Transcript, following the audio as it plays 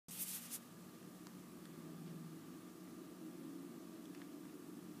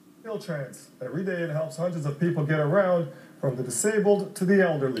Wheeltrans. Every day it helps hundreds of people get around, from the disabled to the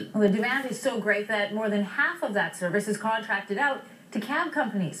elderly. Well, the demand is so great that more than half of that service is contracted out to cab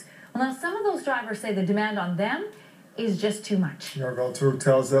companies. Well, now some of those drivers say the demand on them is just too much. Mebrahtu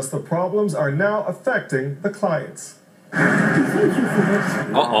tells us the problems are now affecting the clients.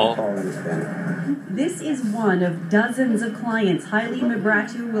 This is one of dozens of clients Haile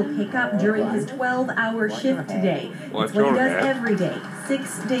Mebrahtu will pick up during his 12-hour shift today. It's what he does every day,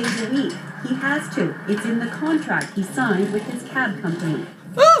 6 days a week. He has to. It's in the contract he signed with his cab company.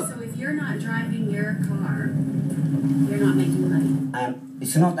 So if you're not driving your car, you're not making money.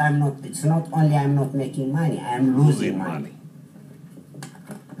 It's not only I'm not making money, I'm losing money.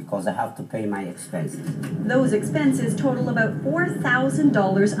 Because I have to pay my expenses. Those expenses total about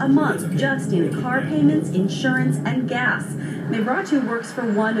 $4,000 a month, just in car payments, insurance, and gas. Mebrahtu works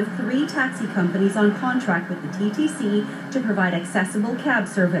for one of 3 taxi companies on contract with the TTC to provide accessible cab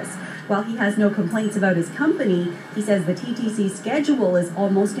service. While he has no complaints about his company, he says the TTC schedule is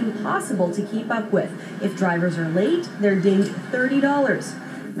almost impossible to keep up with. If drivers are late, they're dinged $30.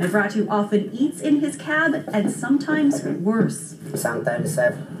 Mebrahtu often eats in his cab, and sometimes worse. Sometimes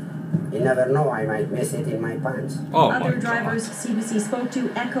you never know, I might miss it in my pants. Other drivers CBC spoke to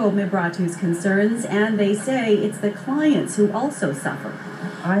echo Mebrahtu's concerns, and they say it's the clients who also suffer.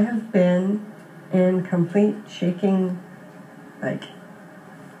 I have been in complete shaking, like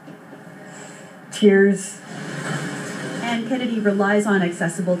tears. Ann Kennedy relies on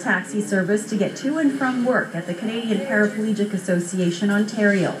accessible taxi service to get to and from work at the Canadian Paraplegic Association,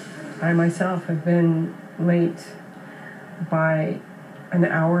 Ontario. I myself have been late by an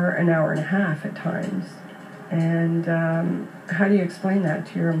hour and a half at times. And how do you explain that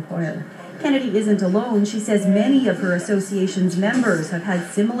to your employer? Kennedy isn't alone. She says many of her association's members have had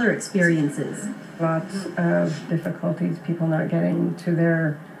similar experiences. Lots of difficulties, people not getting to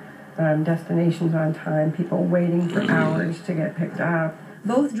their destinations on time, people waiting for hours to get picked up.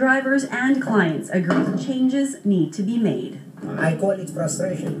 Both drivers and clients agree changes need to be made. I call it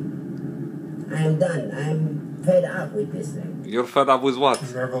frustration. I'm done. I'm fed up with this thing. You're fed up with what?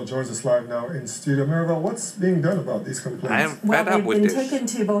 Maribel joins us live now in studio. Maribel, what's being done about these complaints? I am fed up with this. They've been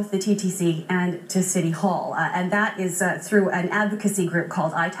taken to both the TTC and to City Hall, and that is through an advocacy group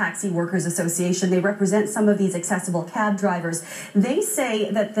called iTaxi Workers Association. They represent some of these accessible cab drivers. They say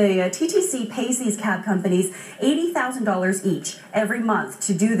that the TTC pays these cab companies $80,000 each every month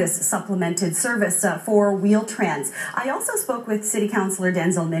to do this supplemented service for Wheeltrans. I also spoke with City Councillor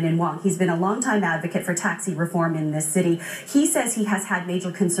Denzel Min-in-Wong. He's been a longtime advocate for taxi reform in this city. He says he has had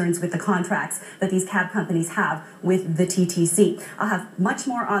major concerns with the contracts that these cab companies have with the TTC. I'll have much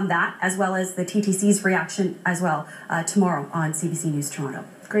more on that, as well as the TTC's reaction as well tomorrow on CBC News Toronto.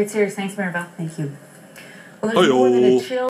 Great series. Thanks, Maribel. Thank you. Well, there's more than a chill.